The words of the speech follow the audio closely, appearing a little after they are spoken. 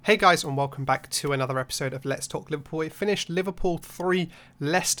Hey guys, and welcome back to another episode of Let's Talk Liverpool. It finished Liverpool 3,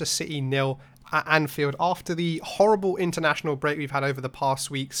 Leicester City 0 at Anfield after the horrible international break we've had over the past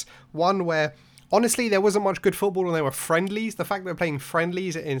weeks. One where, honestly, there wasn't much good football when they were friendlies. The fact that they're playing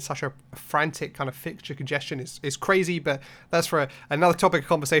friendlies in such a frantic kind of fixture congestion is crazy, but that's for another topic of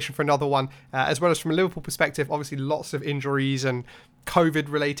conversation for another one. As well as from a Liverpool perspective, obviously lots of injuries and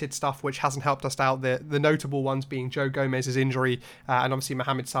COVID-related stuff, which hasn't helped us out. The notable ones being Joe Gomez's injury and obviously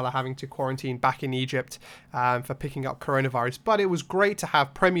Mohamed Salah having to quarantine back in Egypt for picking up coronavirus. But it was great to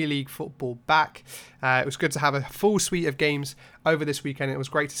have Premier League football back. It was good to have a full suite of games over this weekend. It was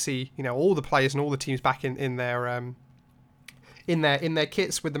great to see, all the players and all the teams back in their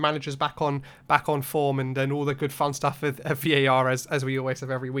kits with the managers back on form and all the good fun stuff with VAR as we always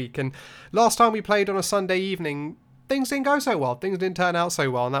have every week. And last time we played on a Sunday evening, things didn't go so well. Things didn't turn out so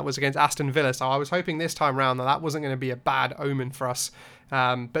well, and that was against Aston Villa. So I was hoping this time round that wasn't going to be a bad omen for us.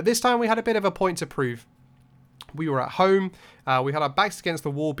 But this time we had a bit of a point to prove. We were at home. We had our backs against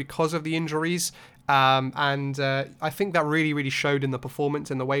the wall because of the injuries. And I think that really, really showed in the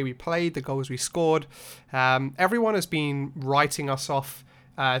performance, in the way we played, the goals we scored. Everyone has been writing us off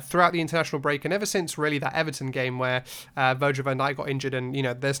throughout the international break, and ever since really that Everton game where Virgil van Dijk got injured, and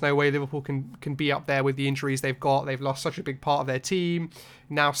there's no way Liverpool can be up there with the injuries they've got. They've lost such a big part of their team.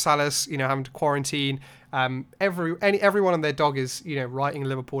 Now Salah's having to quarantine. Everyone and their dog is writing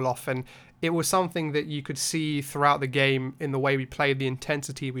Liverpool off, and it was something that you could see throughout the game in the way we played, the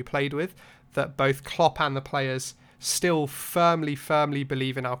intensity we played with, that both Klopp and the players still firmly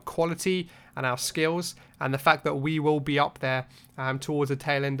believe in our quality and our skills, and the fact that we will be up there towards the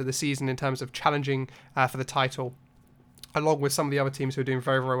tail end of the season in terms of challenging for the title, along with some of the other teams who are doing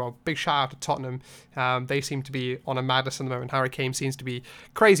very, very well. Big shout out to Tottenham. They seem to be on a madness at the moment. Harry Kane seems to be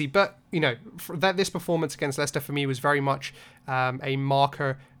crazy. But, this performance against Leicester for me was very much a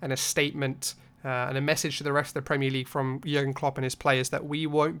marker and a statement and a message to the rest of the Premier League from Jurgen Klopp and his players that we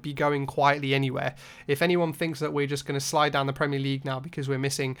won't be going quietly anywhere. If anyone thinks that we're just going to slide down the Premier League now because we're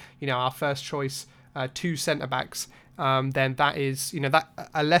missing, our first choice two centre-backs, then that is, that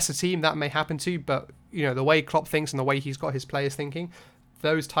a lesser team that may happen to, but, the way Klopp thinks and the way he's got his players thinking,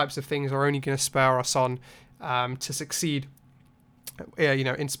 those types of things are only going to spur us on to succeed,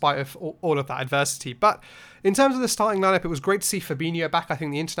 in spite of all of that adversity. But in terms of the starting lineup, it was great to see Fabinho back. I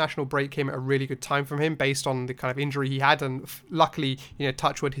think the international break came at a really good time from him based on the kind of injury he had, and luckily,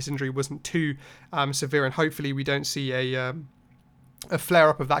 touch wood, his injury wasn't too severe, and hopefully we don't see a flare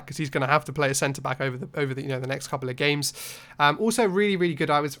up of that, because he's going to have to play a centre back over the next couple of games. Also really, really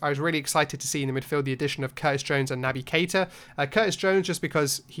good. I was really excited to see in the midfield the addition of Curtis Jones and Naby Keita. Curtis Jones, just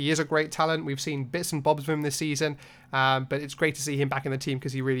because he is a great talent. We've seen bits and bobs of him this season, but it's great to see him back in the team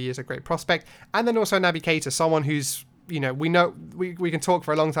because he really is a great prospect. And then also Naby Keita, someone who's, we know we can talk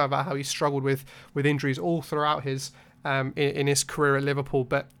for a long time about how he struggled with injuries all throughout his in his career at Liverpool,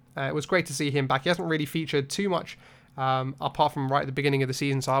 but it was great to see him back. He hasn't really featured too much apart from right at the beginning of the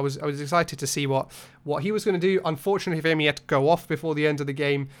season, so I was excited to see what he was going to do. Unfortunately for him, he had to go off before the end of the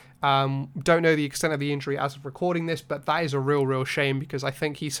game. Don't know the extent of the injury as of recording this, but that is a real shame, because I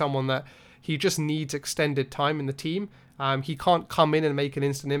think he's someone that he just needs extended time in the team. He can't come in and make an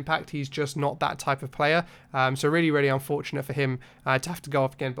instant impact. He's just not that type of player. So really unfortunate for him to have to go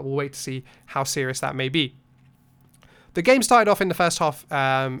off again, but we'll wait to see how serious that may be. The game started off in the first half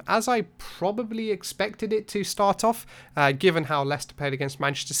as I probably expected it to start off, given how Leicester played against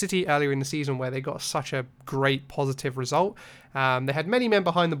Manchester City earlier in the season, where they got such a great positive result. They had many men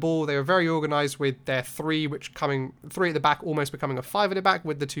behind the ball. They were very organised with their three at the back, almost becoming a five at the back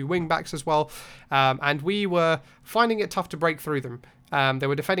with the two wing backs as well. And we were finding it tough to break through them. They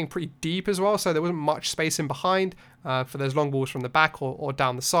were defending pretty deep as well, so there wasn't much space in behind for those long balls from the back or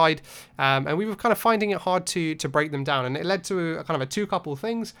down the side. And we were kind of finding it hard to break them down. And it led to a kind of two couple of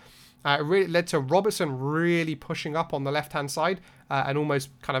things. It really led to Robertson really pushing up on the left-hand side and almost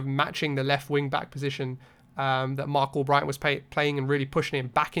kind of matching the left wing-back position that Mark Albright was playing, and really pushing him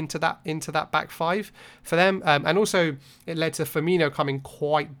back into that back five for them. And also it led to Firmino coming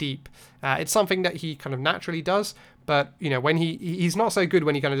quite deep. It's something that he kind of naturally does, but when he's not so good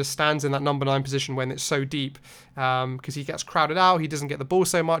when he kind of just stands in that number 9 position when it's so deep, because he gets crowded out, he doesn't get the ball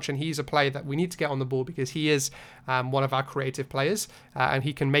so much, and he's a player that we need to get on the ball because he is one of our creative players, and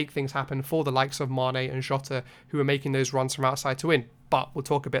he can make things happen for the likes of Mane and Jota, who are making those runs from outside to in. But we'll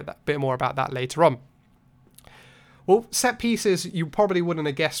talk a bit more about that later on. Well, set pieces, you probably wouldn't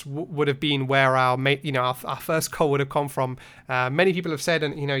have guessed would have been where our first goal would have come from. Many people have said,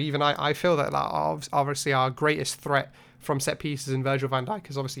 and even I feel that obviously our greatest threat from set pieces in Virgil van Dijk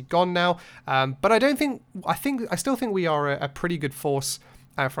is obviously gone now. But I still think we are a pretty good force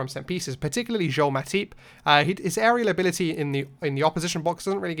from set pieces, particularly Joel Matip. His aerial ability in the opposition box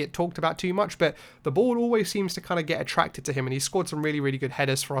doesn't really get talked about too much, but the ball always seems to kind of get attracted to him, and he scored some really, really good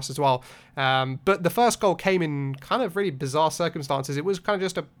headers for us as well. But the first goal came in kind of really bizarre circumstances. It was kind of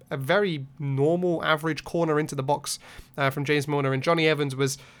just a very normal, average corner into the box from James Milner, and Johnny Evans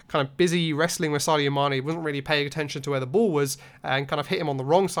was kind of busy wrestling with Sadio Mane. He wasn't really paying attention to where the ball was and kind of hit him on the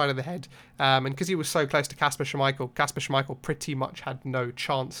wrong side of the head. And because he was so close to Kasper Schmeichel pretty much had no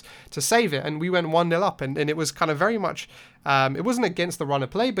chance to save it. And we went 1-0 up, and it was kind of very much, it wasn't against the run of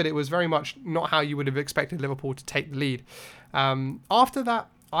play, but it was very much not how you would have expected Liverpool to take the lead. After that,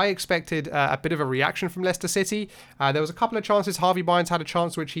 I expected a bit of a reaction from Leicester City. There was a couple of chances. Harvey Barnes had a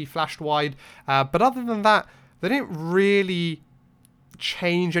chance which he flashed wide. But other than that, they didn't really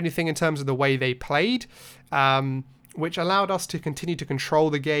change anything in terms of the way they played, which allowed us to continue to control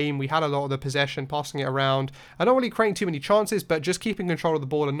the game. We had a lot of the possession, passing it around, and not really creating too many chances, but just keeping control of the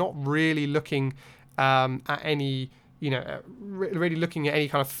ball and not really looking at any, really looking at any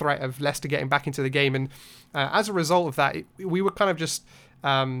kind of threat of Leicester getting back into the game. And as a result of that, we were kind of just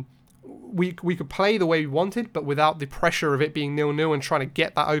we could play the way we wanted, but without the pressure of it being 0-0 and trying to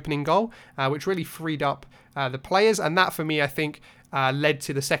get that opening goal, which really freed up the players. And that, for me, I think led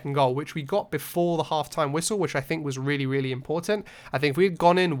to the second goal, which we got before the halftime whistle, which I think was really, really important. I think if we had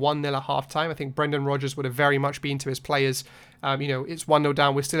gone in 1-0 at halftime, I think Brendan Rodgers would have very much been to his players. It's 1-0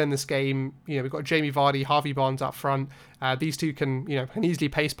 down. We're still in this game. We've got Jamie Vardy, Harvey Barnes up front. These two can easily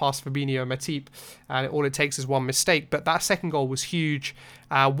pace past Fabinho and Matip, and all it takes is one mistake. But that second goal was huge.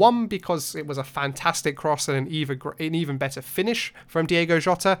 One, because it was a fantastic cross and an even better finish from Diego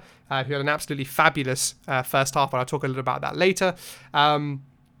Jota, who had an absolutely fabulous first half, and I'll talk a little about that later.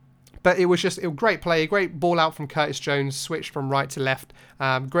 But it was a great play, a great ball out from Curtis Jones, switched from right to left.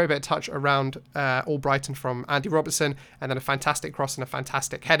 Great bit of touch around Albrighton from Andy Robertson, and then a fantastic cross and a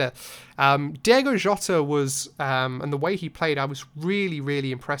fantastic header. Diego Jota was, and the way he played, I was really,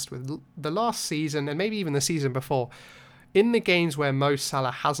 really impressed with. The last season, and maybe even the season before, in the games where Mo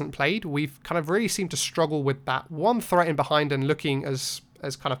Salah hasn't played, we've kind of really seemed to struggle with that one threat in behind and looking as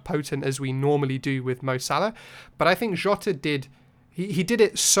kind of potent as we normally do with Mo Salah. But I think Jota did... He did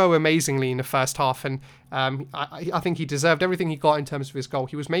it so amazingly in the first half, and I think he deserved everything he got in terms of his goal.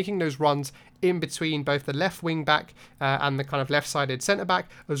 He was making those runs in between both the left wing back and the kind of left-sided centre-back,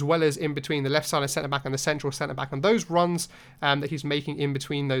 as well as in between the left-sided centre-back and the central centre-back. And those runs that he's making in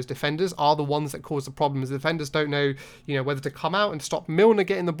between those defenders are the ones that cause the problems. The defenders don't know, whether to come out and stop Milner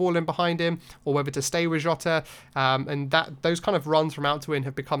getting the ball in behind him, or whether to stay with Jota. And those kind of runs from out to in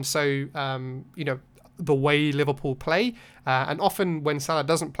have become so, the way Liverpool play, and often when Salah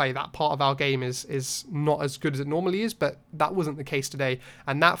doesn't play, that part of our game is not as good as it normally is, but that wasn't the case today,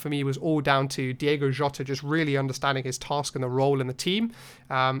 and that for me was all down to Diego Jota just really understanding his task and the role in the team,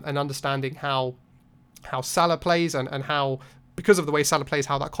 and understanding how Salah plays and how, because of the way Salah plays,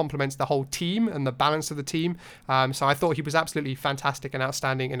 how that complements the whole team and the balance of the team. So I thought he was absolutely fantastic and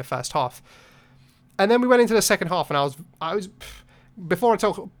outstanding in the first half. And then we went into the second half, and I was before I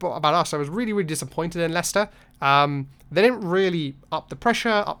talk about us, I was really, really disappointed in Leicester. They didn't really up the pressure,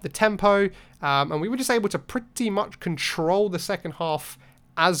 up the tempo, and we were just able to pretty much control the second half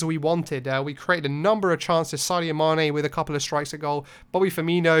as we wanted. We created a number of chances. Sadio Mane with a couple of strikes at goal. Bobby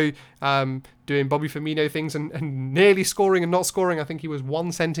Firmino doing Bobby Firmino things and nearly scoring and not scoring. I think he was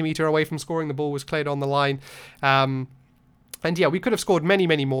 1 centimetre away from scoring. The ball was cleared on the line. And yeah, we could have scored many,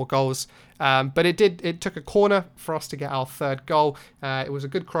 many more goals. But it took a corner for us to get our third goal. It was a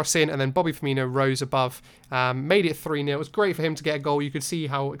good cross in, and then Bobby Firmino rose above, made it 3-0. It was great for him to get a goal. You could see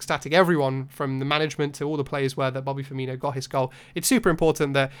how ecstatic everyone, from the management to all the players, were that Bobby Firmino got his goal. It's super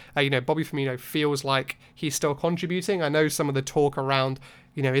important that Bobby Firmino feels like he's still contributing. I know some of the talk around,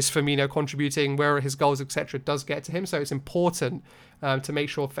 is Firmino contributing, where are his goals, etc., does get to him. So it's important to make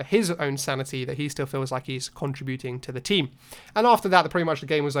sure for his own sanity that he still feels like he's contributing to the team. And after that, pretty much the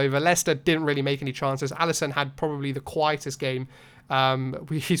game was over. Leicester didn't really make any chances. Alisson had probably the quietest game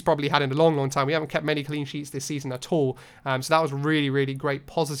he's probably had in a long, long time. We haven't kept many clean sheets this season at all. So that was a really, really great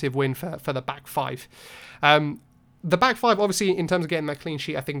positive win for the back five. The back five, obviously, in terms of getting that clean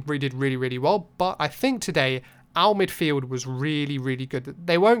sheet, I think we did really, really well. But I think today, our midfield was really, really good.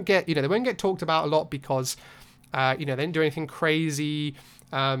 They won't get talked about a lot because, they didn't do anything crazy.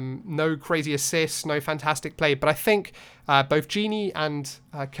 No crazy assists, no fantastic play. But I think both Gini and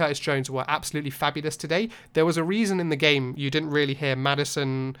Curtis Jones were absolutely fabulous today. There was a reason in the game you didn't really hear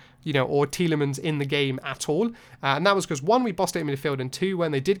Maddison, or Tielemans in the game at all. And that was because, one, we bossed it in midfield, and two,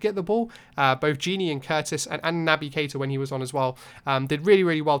 when they did get the ball, both Gini and Curtis and Naby Keita, when he was on as well, did really,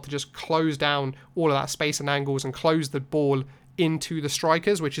 really well to just close down all of that space and angles and close the ball into the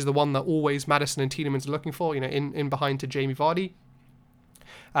strikers, which is the one that always Maddison and Tielemans are looking for, in behind to Jamie Vardy.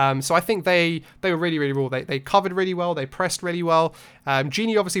 So I think they were really, really raw. They covered really well. They pressed really well.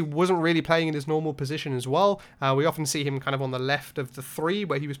 Gini obviously wasn't really playing in his normal position as well. We often see him kind of on the left of the three,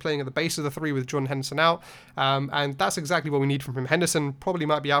 where he was playing at the base of the three with Jordan Henderson out. And that's exactly what we need from him. Henderson probably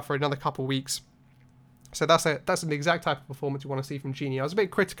might be out for another couple of weeks. So that's the exact type of performance you want to see from Gini. I was a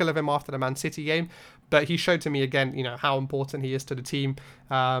bit critical of him after the Man City game, but he showed to me again, how important he is to the team.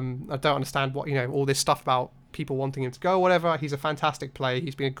 I don't understand what, all this stuff about people wanting him to go or whatever. He's a fantastic player.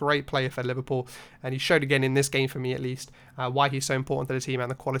 He's been a great player for Liverpool, and he showed again in this game for me at least why he's so important to the team and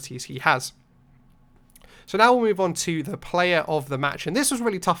the qualities he has. So now we'll move on to the player of the match, and this was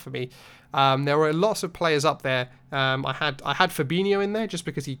really tough for me. There were lots of players up there. I had Fabinho in there just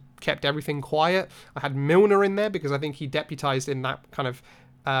because he kept everything quiet. I had Milner in there because I think he deputized in that kind of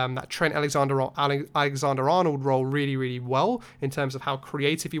that Trent Alexander-Arnold role really, really well in terms of how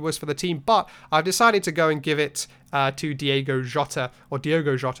creative he was for the team. But I've decided to go and give it to Diogo Jota,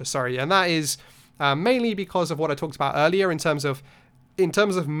 and that is mainly because of what I talked about earlier in terms of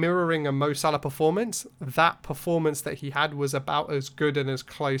mirroring a Mo Salah performance. That performance that he had was about as good and as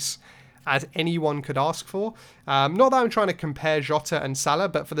close as anyone could ask for. Not that I'm trying to compare Jota and Salah,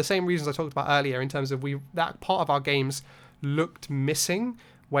 but for the same reasons I talked about earlier in terms of that part of our games looked missing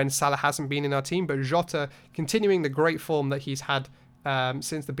when Salah hasn't been in our team, but Jota continuing the great form that he's had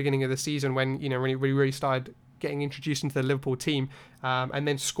since the beginning of the season when we really started getting introduced into the Liverpool team, and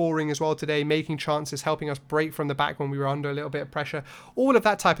then scoring as well today, making chances, helping us break from the back when we were under a little bit of pressure. All of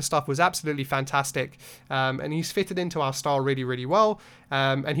that type of stuff was absolutely fantastic, and he's fitted into our style really, really well,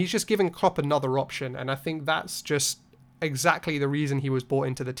 and he's just given Klopp another option, and I think that's just exactly the reason he was brought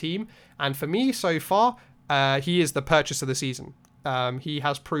into the team. And for me, so far, he is the purchase of the season. He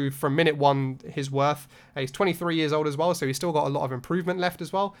has proved from minute one his worth. He's 23 years old as well, so he's still got a lot of improvement left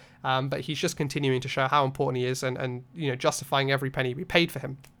as well. But he's just continuing to show how important he is and justifying every penny we paid for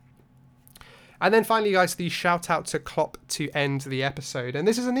him. And then finally, guys, the shout out to Klopp to end the episode. And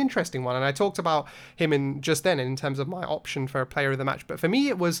this is an interesting one. And I talked about him in terms of my option for a player of the match. But for me,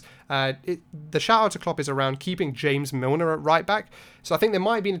 it was the shout out to Klopp is around keeping James Milner at right back. So I think there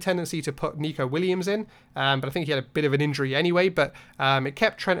might have been a tendency to put Nico Williams in, but I think he had a bit of an injury anyway. But it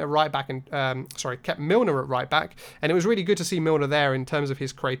kept Trent at right back kept Milner at right back. And it was really good to see Milner there in terms of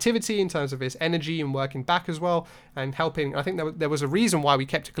his creativity, in terms of his energy and working back as well and helping. I think there was a reason why we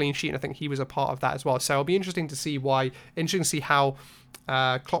kept a clean sheet, and I think he was a part of that as well. So it'll be interesting to see how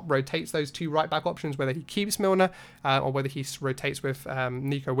Klopp rotates those two right back options, whether he keeps Milner or whether he rotates with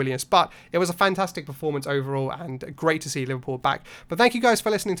Nico Williams. But it was a fantastic performance overall and great to see Liverpool back. But thank you guys for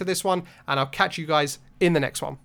listening to this one, and I'll catch you guys in the next one.